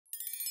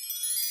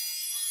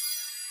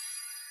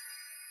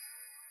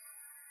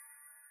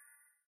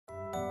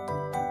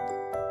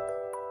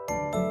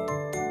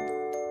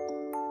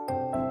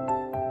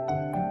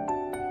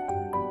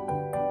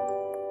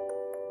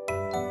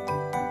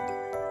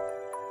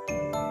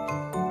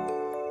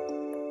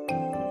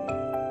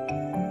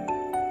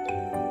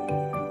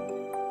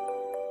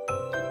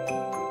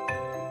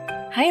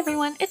Hi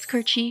everyone, it's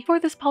Kerchie. For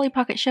this Polly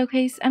Pocket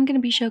showcase, I'm going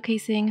to be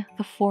showcasing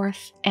the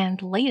fourth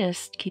and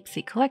latest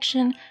keepsake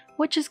collection,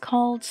 which is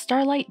called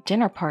StarLIGHT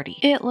Dinner Party.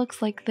 It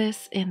looks like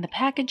this in the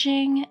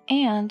packaging,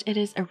 and it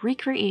is a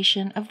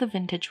recreation of the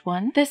vintage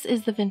one. This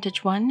is the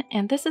vintage one,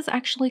 and this is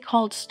actually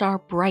called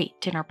Starbright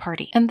Dinner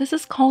Party. And this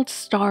is called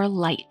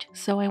StarLIGHT,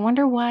 so I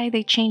wonder why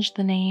they changed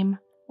the name,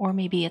 or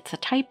maybe it's a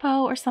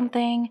typo or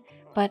something.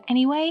 But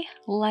anyway,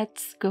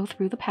 let's go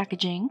through the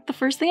packaging. The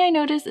first thing I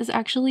noticed is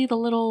actually the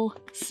little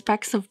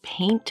specks of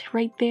paint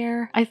right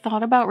there. I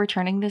thought about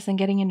returning this and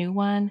getting a new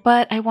one,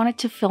 but I wanted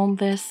to film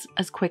this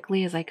as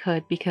quickly as I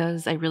could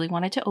because I really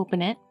wanted to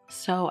open it,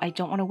 so I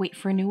don't want to wait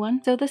for a new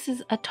one. So this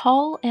is a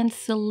tall and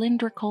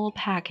cylindrical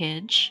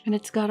package, and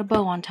it's got a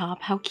bow on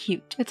top. How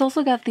cute. It's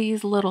also got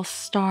these little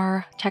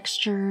star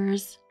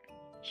textures.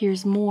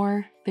 Here's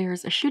more.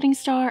 There's a shooting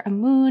star, a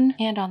moon,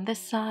 and on this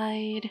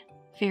side,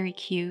 very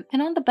cute.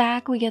 And on the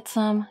back, we get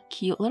some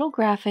cute little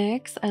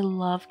graphics. I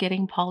love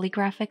getting poly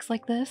graphics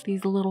like this,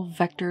 these little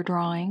vector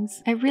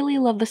drawings. I really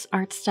love this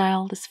art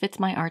style. This fits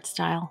my art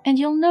style. And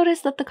you'll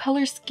notice that the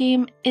color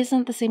scheme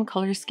isn't the same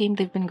color scheme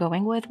they've been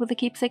going with the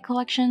keepsake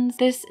collections.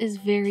 This is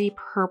very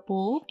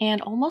purple and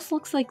almost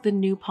looks like the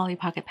new Polly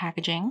Pocket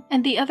packaging.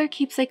 And the other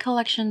keepsake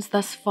collections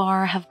thus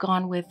far have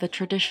gone with the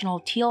traditional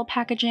teal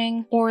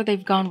packaging, or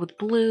they've gone with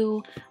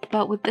blue,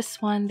 but with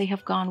this one, they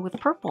have gone with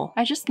purple.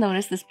 I just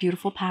noticed this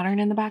beautiful pattern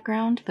in the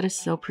background that is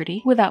so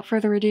pretty. Without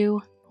further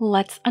ado,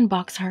 let's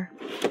unbox her.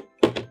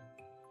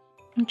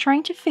 I'm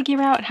trying to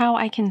figure out how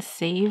I can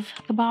save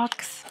the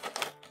box.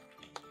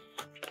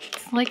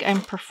 It's like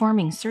I'm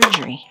performing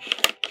surgery.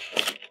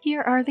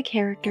 Here are the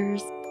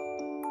characters.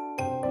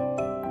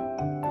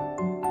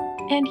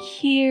 And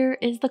here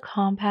is the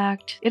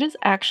compact. It is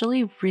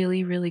actually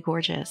really, really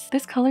gorgeous.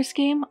 This color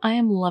scheme, I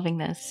am loving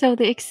this. So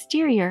the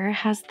exterior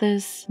has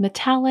this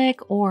metallic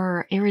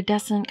or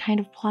iridescent kind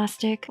of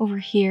plastic. Over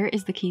here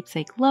is the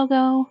keepsake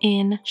logo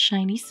in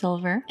shiny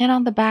silver. And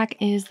on the back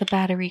is the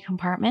battery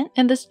compartment.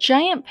 And this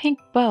giant pink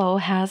bow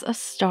has a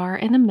star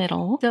in the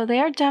middle. So they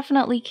are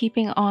definitely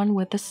keeping on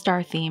with the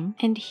star theme.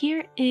 And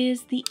here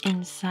is the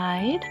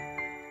inside.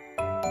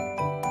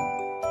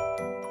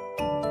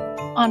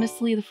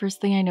 Honestly, the first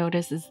thing I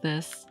notice is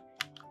this,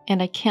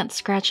 and I can't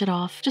scratch it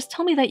off. Just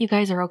tell me that you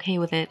guys are okay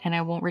with it and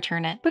I won't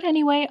return it. But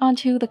anyway,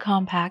 onto the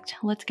compact.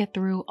 Let's get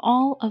through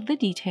all of the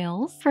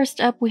details. First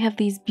up, we have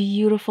these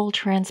beautiful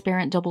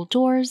transparent double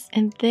doors,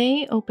 and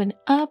they open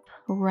up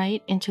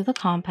right into the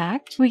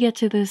compact. We get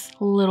to this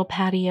little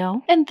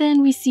patio, and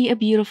then we see a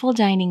beautiful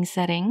dining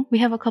setting. We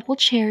have a couple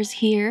chairs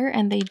here,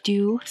 and they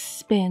do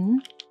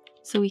spin,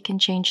 so we can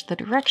change the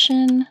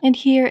direction. And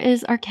here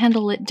is our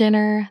candlelit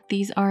dinner.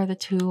 These are the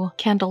two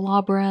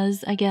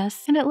candelabras, I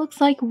guess. And it looks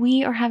like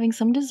we are having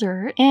some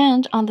dessert.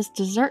 And on this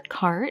dessert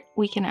cart,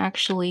 we can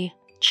actually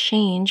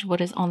change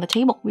what is on the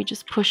table. We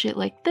just push it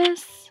like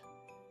this,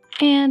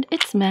 and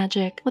it's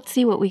magic. Let's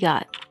see what we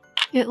got.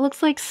 It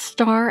looks like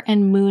star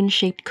and moon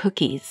shaped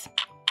cookies.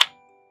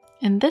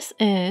 And this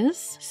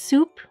is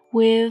soup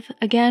with,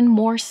 again,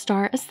 more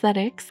star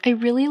aesthetics. I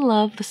really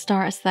love the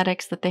star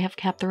aesthetics that they have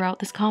kept throughout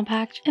this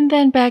compact. And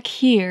then back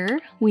here,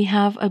 we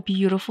have a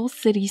beautiful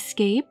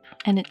cityscape,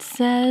 and it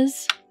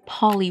says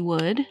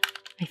Pollywood,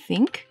 I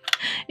think.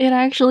 It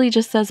actually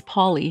just says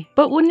Polly.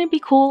 But wouldn't it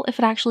be cool if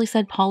it actually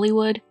said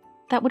Pollywood?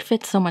 That would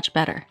fit so much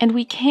better. And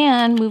we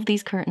can move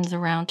these curtains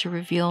around to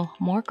reveal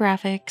more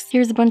graphics.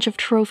 Here's a bunch of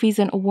trophies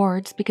and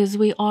awards because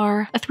we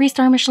are a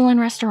 3-star Michelin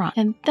restaurant.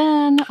 And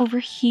then over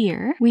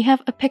here, we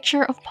have a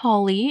picture of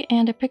Polly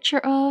and a picture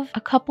of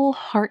a couple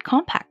heart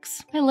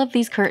compacts. I love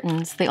these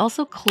curtains. They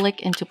also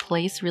click into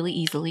place really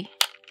easily.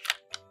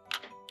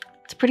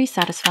 It's pretty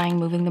satisfying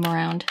moving them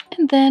around.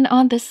 And then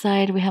on this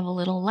side, we have a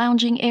little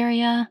lounging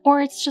area, or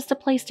it's just a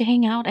place to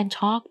hang out and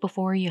talk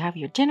before you have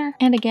your dinner.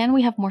 And again,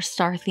 we have more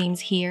star themes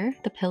here.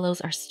 The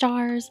pillows are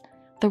stars.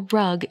 The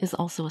rug is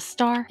also a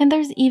star. And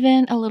there's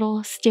even a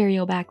little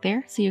stereo back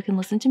there so you can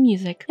listen to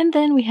music. And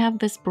then we have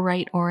this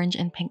bright orange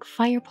and pink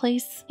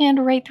fireplace.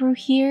 And right through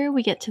here,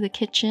 we get to the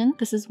kitchen.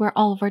 This is where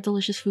all of our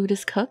delicious food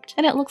is cooked.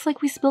 And it looks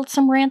like we spilled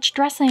some ranch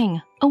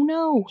dressing. Oh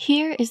no!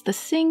 Here is the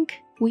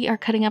sink. We are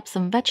cutting up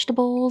some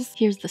vegetables.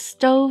 Here's the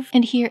stove,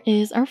 and here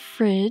is our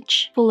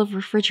fridge full of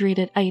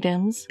refrigerated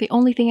items. The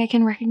only thing I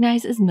can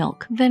recognize is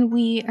milk. Then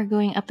we are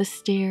going up the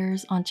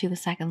stairs onto the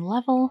second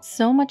level.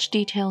 So much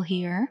detail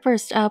here.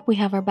 First up, we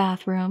have our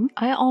bathroom.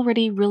 I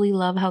already really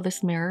love how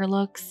this mirror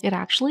looks. It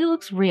actually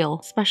looks real,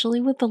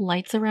 especially with the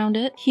lights around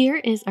it. Here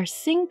is our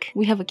sink.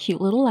 We have a cute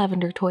little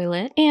lavender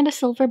toilet and a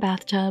silver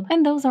bathtub,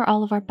 and those are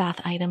all of our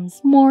bath items.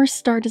 More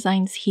star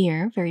designs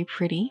here, very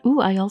pretty.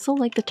 Ooh, I also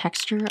like the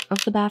texture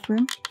of the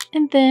bathroom.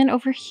 And then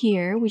over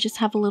here, we just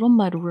have a little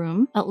mud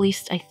room. At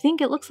least I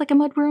think it looks like a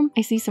mud room.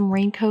 I see some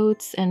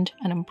raincoats and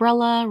an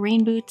umbrella,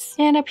 rain boots.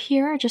 And up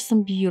here are just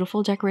some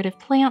beautiful decorative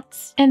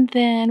plants. And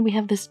then we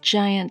have this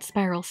giant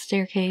spiral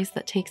staircase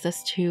that takes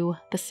us to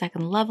the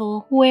second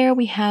level, where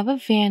we have a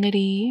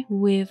vanity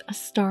with a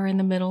star in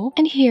the middle.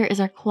 And here is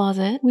our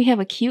closet. We have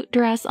a cute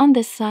dress on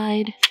this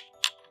side.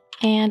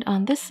 And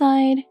on this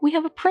side, we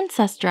have a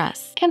princess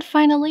dress. And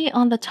finally,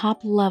 on the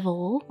top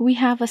level, we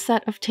have a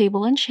set of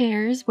table and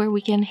chairs where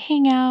we can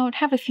hang out,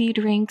 have a few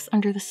drinks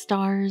under the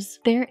stars.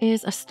 There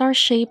is a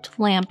star-shaped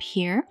lamp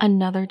here,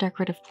 another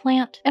decorative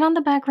plant. And on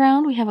the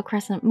background, we have a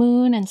crescent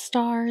moon and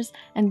stars,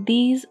 and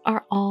these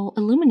are all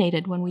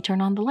illuminated when we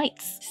turn on the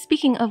lights.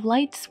 Speaking of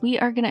lights, we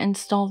are going to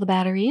install the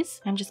batteries.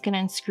 I'm just going to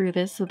unscrew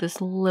this with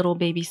this little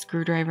baby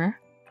screwdriver.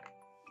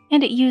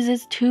 And it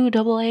uses 2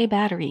 AA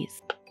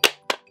batteries.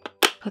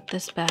 Put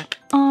this back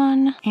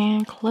on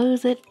and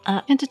close it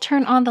up. And to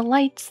turn on the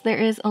lights, there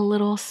is a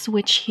little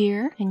switch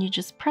here, and you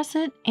just press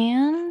it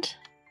and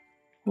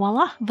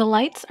voila. The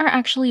lights are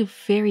actually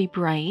very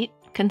bright,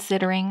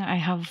 considering I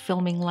have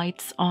filming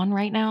lights on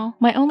right now.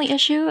 My only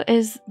issue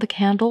is the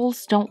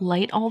candles don't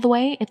light all the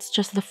way. It's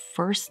just the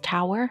first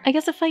tower. I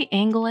guess if I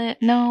angle it,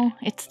 no,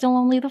 it's still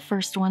only the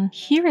first one.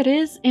 Here it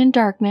is in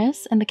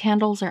darkness, and the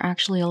candles are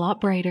actually a lot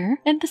brighter.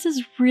 And this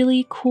is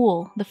really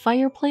cool. The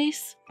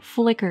fireplace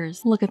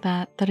flickers. Look at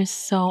that. That is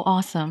so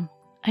awesome.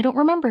 I don't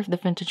remember if the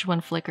vintage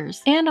one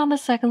flickers. And on the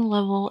second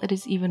level, it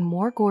is even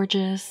more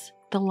gorgeous.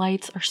 The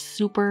lights are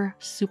super,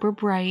 super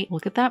bright.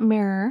 Look at that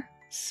mirror.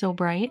 So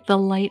bright. The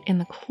light in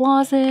the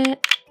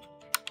closet,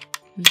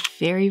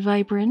 very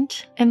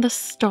vibrant. And the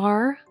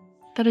star,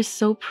 that is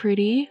so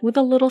pretty with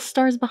the little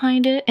stars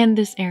behind it. And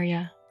this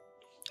area.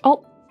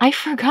 Oh, I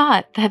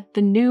forgot that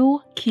the new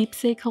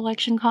Keepsake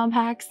Collection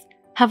compacts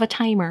have a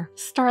timer.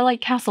 Starlight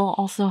Castle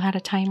also had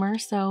a timer,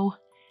 so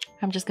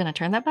I'm just gonna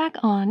turn that back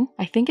on.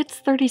 I think it's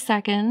 30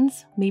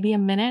 seconds, maybe a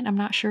minute, I'm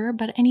not sure,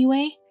 but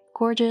anyway.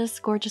 Gorgeous,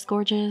 gorgeous,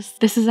 gorgeous.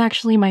 This is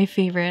actually my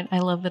favorite. I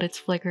love that it's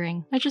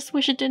flickering. I just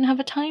wish it didn't have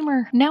a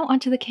timer. Now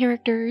onto the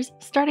characters,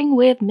 starting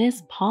with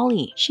Miss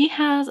Polly. She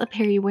has a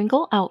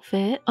periwinkle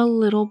outfit, a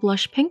little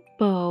blush pink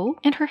bow,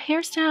 and her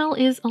hairstyle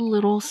is a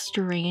little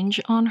strange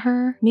on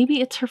her.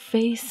 Maybe it's her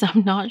face,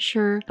 I'm not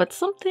sure, but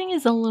something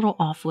is a little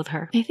off with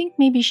her. I think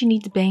maybe she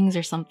needs bangs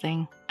or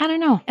something. I don't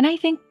know. And I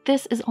think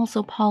this is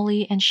also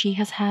Polly, and she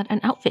has had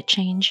an outfit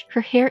change.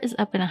 Her hair is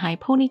up in a high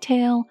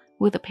ponytail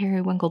with a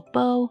periwinkle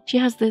bow. She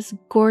has this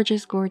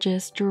gorgeous,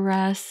 gorgeous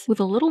dress with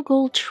a little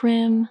gold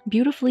trim,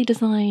 beautifully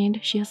designed.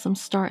 She has some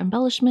star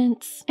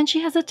embellishments, and she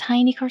has a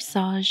tiny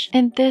corsage.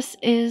 And this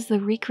is the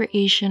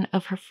recreation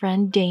of her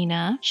friend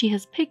Dana. She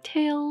has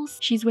pigtails,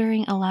 she's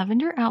wearing a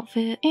lavender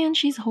outfit, and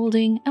she's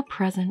holding a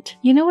present.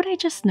 You know what I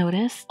just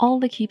noticed?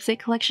 All the Keepsake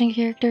Collection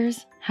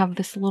characters have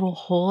this little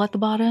hole at the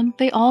bottom.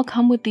 They all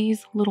come with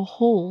these little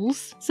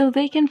holes so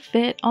they can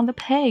fit on the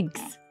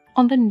pegs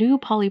on the new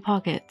Polly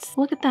Pockets.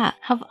 Look at that.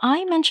 Have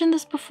I mentioned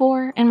this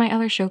before in my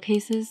other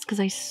showcases?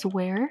 Because I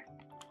swear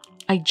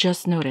I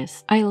just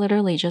noticed. I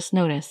literally just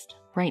noticed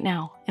right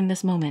now in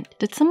this moment.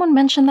 Did someone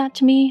mention that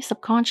to me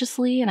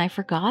subconsciously and I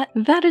forgot?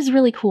 That is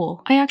really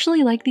cool. I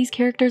actually like these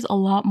characters a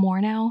lot more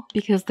now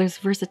because there's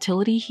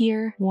versatility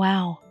here.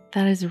 Wow,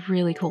 that is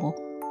really cool.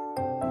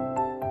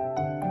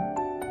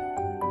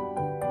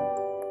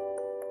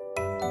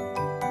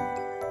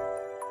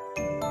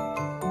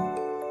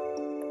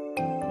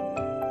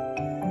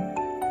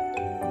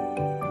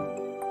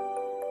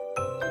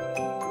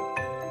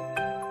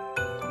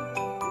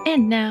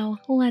 And now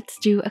let's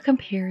do a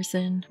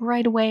comparison.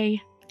 Right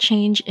away,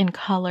 change in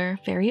color,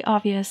 very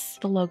obvious.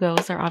 The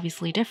logos are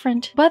obviously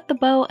different, but the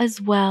bow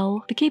as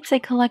well. The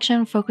Keepsake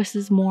Collection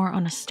focuses more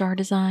on a star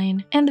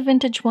design, and the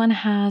vintage one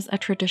has a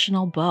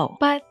traditional bow.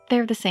 But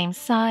they're the same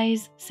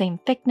size, same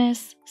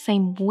thickness,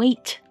 same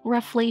weight,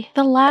 roughly.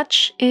 The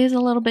latch is a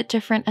little bit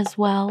different as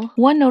well.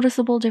 One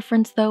noticeable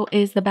difference though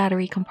is the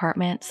battery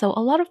compartment. So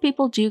a lot of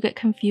people do get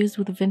confused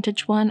with the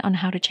vintage one on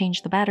how to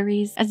change the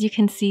batteries. As you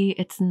can see,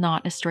 it's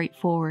not as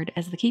straightforward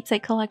as the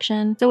Keepsake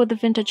Collection. So with the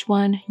vintage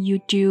one,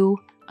 you do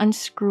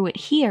unscrew it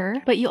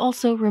here, but you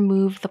also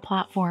remove the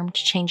platform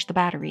to change the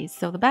batteries.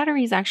 So the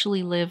batteries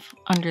actually live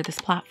under this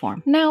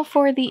platform. Now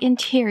for the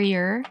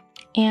interior,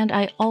 and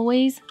I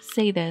always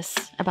say this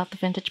about the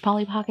vintage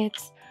Polly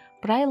Pockets,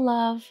 but I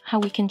love how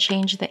we can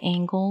change the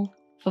angle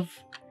of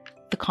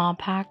the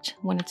compact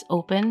when it's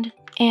opened.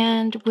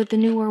 And with the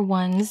newer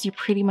ones, you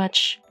pretty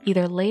much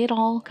either lay it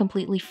all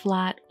completely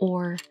flat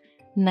or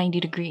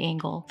 90-degree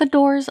angle. The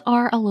doors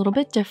are a little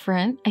bit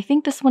different. I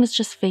think this one is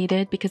just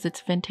faded because it's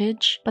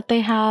vintage, but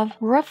they have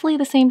roughly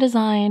the same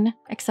design,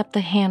 except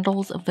the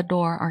handles of the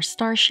door are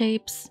star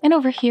shapes, and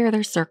over here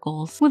they're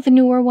circles. With the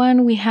newer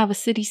one, we have a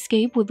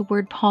cityscape with the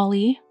word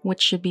Polly, which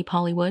should be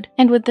Pollywood,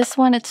 and with this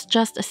one, it's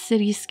just a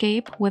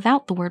cityscape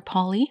without the word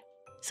Polly.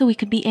 So we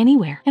could be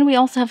anywhere. And we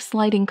also have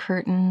sliding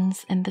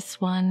curtains, and this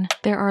one,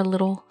 there are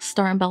little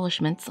star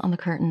embellishments on the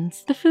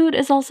curtains. The food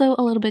is also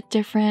a little bit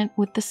different.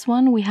 With this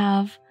one, we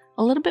have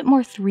a little bit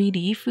more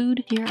 3D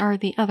food. Here are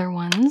the other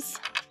ones.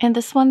 And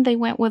this one, they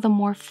went with a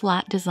more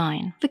flat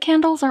design. The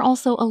candles are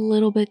also a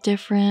little bit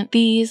different.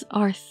 These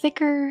are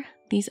thicker.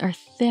 These are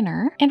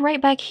thinner. And right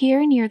back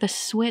here near the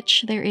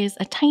switch, there is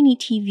a tiny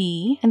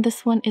TV, and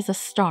this one is a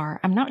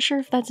star. I'm not sure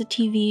if that's a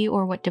TV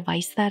or what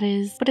device that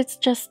is, but it's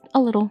just a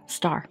little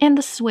star. And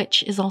the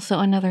switch is also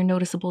another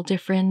noticeable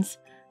difference.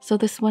 So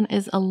this one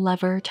is a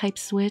lever type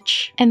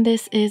switch, and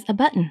this is a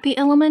button. The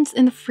elements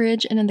in the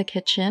fridge and in the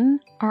kitchen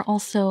are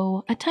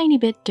also a tiny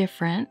bit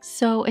different,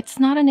 so it's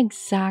not an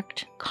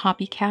exact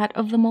copycat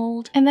of the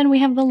mold. And then we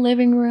have the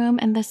living room,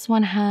 and this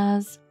one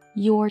has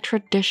your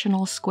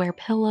traditional square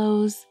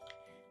pillows.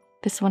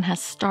 This one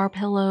has star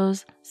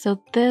pillows,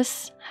 so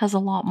this has a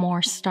lot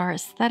more star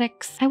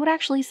aesthetics. I would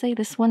actually say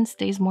this one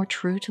stays more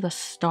true to the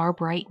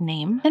Starbright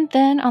name. And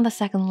then on the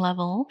second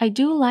level, I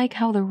do like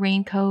how the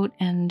raincoat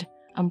and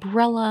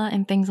umbrella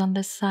and things on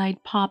this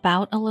side pop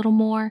out a little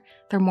more.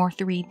 They're more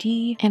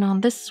 3D. And on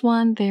this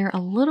one, they're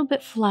a little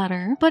bit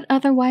flatter, but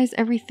otherwise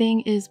everything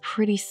is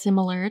pretty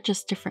similar,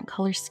 just different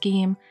color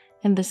scheme.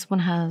 And this one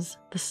has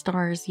the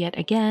stars yet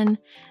again,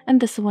 and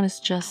this one is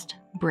just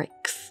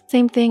bricks.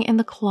 Same thing in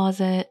the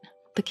closet.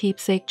 The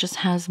keepsake just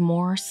has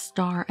more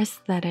star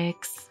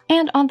aesthetics.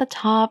 And on the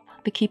top,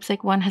 the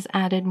keepsake one has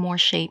added more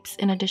shapes.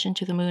 In addition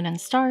to the moon and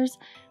stars,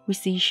 we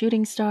see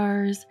shooting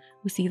stars,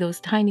 we see those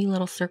tiny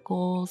little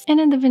circles. And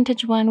in the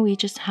vintage one, we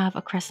just have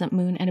a crescent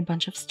moon and a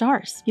bunch of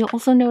stars. You'll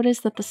also notice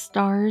that the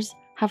stars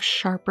have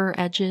sharper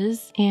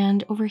edges,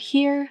 and over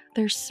here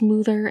they're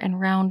smoother and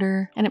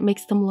rounder, and it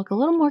makes them look a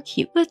little more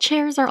cute. The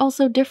chairs are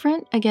also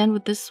different. Again,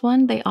 with this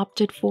one they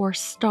opted for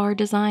star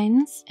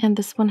designs, and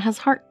this one has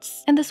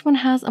hearts, and this one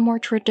has a more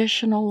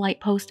traditional light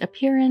post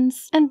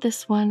appearance, and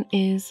this one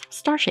is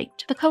star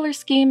shaped. The color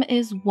scheme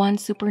is one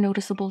super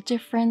noticeable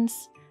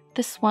difference.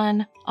 This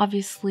one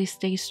obviously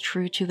stays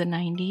true to the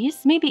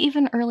 90s, maybe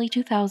even early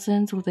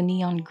 2000s with a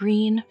neon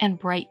green and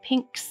bright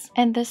pinks.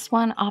 And this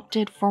one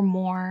opted for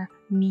more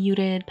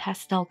muted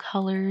pastel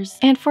colors.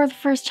 And for the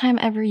first time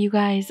ever, you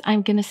guys,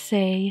 I'm gonna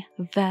say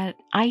that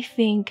I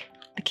think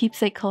the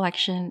Keepsake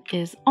Collection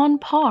is on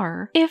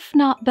par, if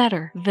not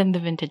better, than the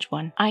vintage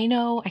one. I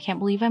know, I can't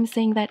believe I'm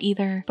saying that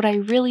either, but I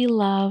really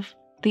love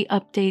the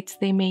updates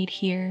they made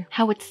here,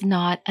 how it's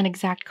not an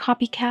exact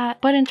copycat,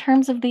 but in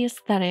terms of the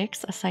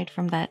aesthetics, aside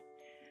from that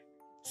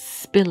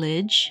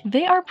spillage,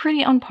 they are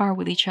pretty on par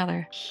with each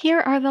other.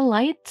 Here are the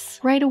lights.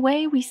 Right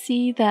away, we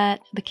see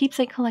that the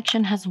Keepsake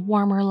Collection has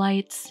warmer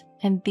lights,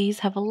 and these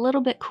have a little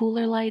bit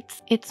cooler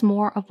lights. It's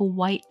more of a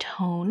white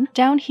tone.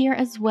 Down here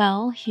as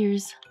well,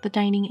 here's the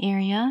dining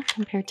area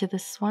compared to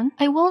this one.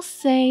 I will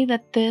say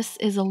that this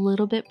is a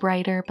little bit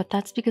brighter, but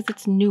that's because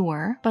it's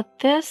newer. But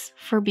this,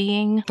 for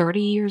being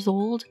 30 years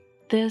old,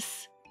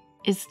 this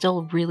is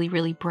still really,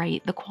 really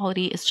bright. The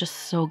quality is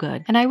just so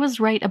good. And I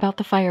was right about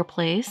the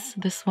fireplace.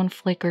 This one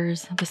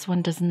flickers, this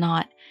one does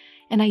not.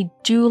 And I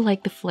do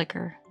like the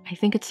flicker. I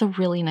think it's a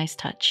really nice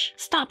touch.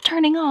 Stop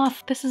turning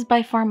off! This is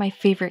by far my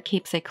favorite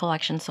Keepsake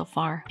Collection so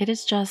far. It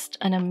is just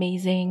an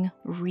amazing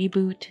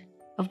reboot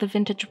of the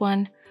vintage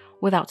one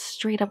without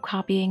straight up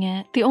copying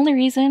it. The only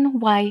reason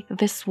why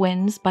this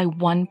wins by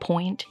 1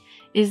 point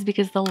is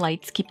because the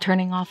lights keep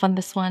turning off on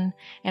this one,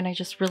 and I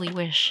just really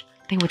wish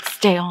they would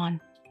stay on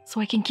so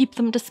I can keep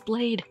them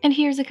displayed. And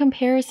here's a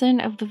comparison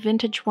of the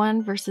vintage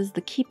one versus the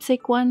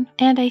keepsake one.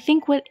 And I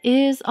think what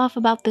is off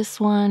about this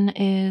one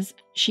is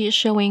she is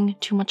showing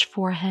too much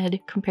forehead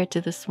compared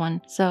to this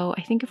one. So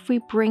I think if we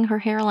bring her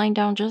hairline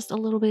down just a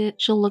little bit,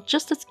 she'll look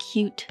just as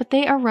cute, but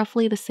they are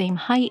roughly the same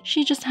height.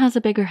 She just has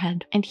a bigger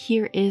head. And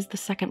here is the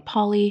second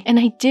Polly. And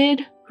I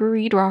did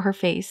redraw her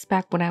face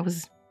back when I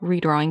was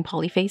redrawing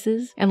Polly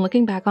faces, and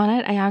looking back on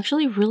it, I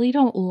actually really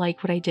don't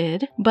like what I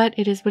did, but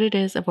it is what it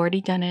is. I've already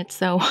done it,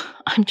 so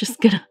I'm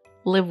just gonna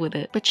live with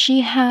it. But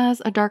she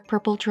has a dark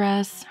purple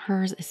dress,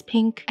 hers is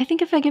pink. I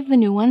think if I give the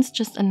new ones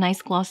just a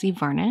nice glossy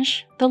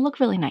varnish, they'll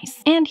look really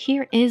nice. And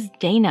here is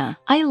Dana.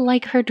 I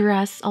like her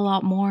dress a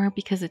lot more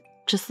because it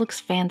just looks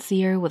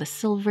fancier with a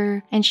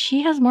silver, and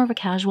she has more of a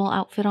casual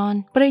outfit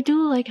on, but I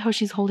do like how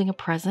she's holding a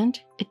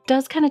present. It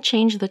does kind of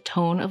change the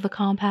tone of the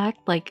compact.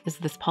 Like, is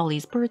this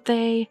Polly's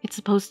birthday? It's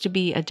supposed to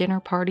be a dinner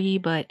party,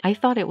 but I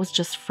thought it was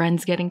just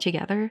friends getting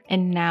together,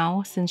 and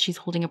now since she's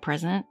holding a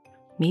present,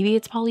 maybe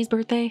it's Polly's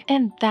birthday.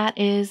 And that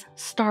is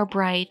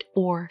Starbright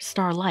or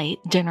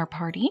StarLIGHT Dinner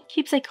Party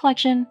Keepsake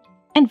Collection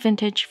and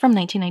vintage from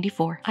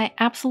 1994. I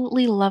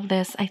absolutely love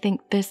this. I think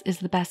this is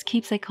the best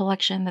keepsake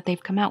collection that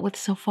they've come out with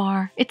so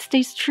far. It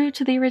stays true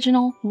to the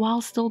original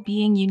while still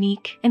being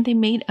unique, and they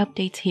made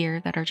updates here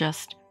that are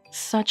just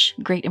such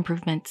great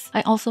improvements.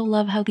 I also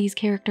love how these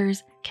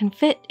characters can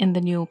fit in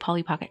the new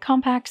Polly Pocket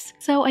compacts,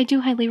 so I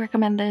do highly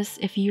recommend this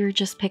if you're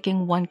just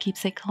picking one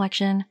keepsake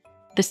collection.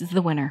 This is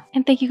the winner.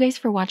 And thank you guys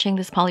for watching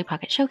this Polly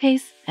Pocket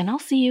showcase, and I'll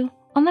see you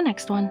on the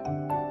next one.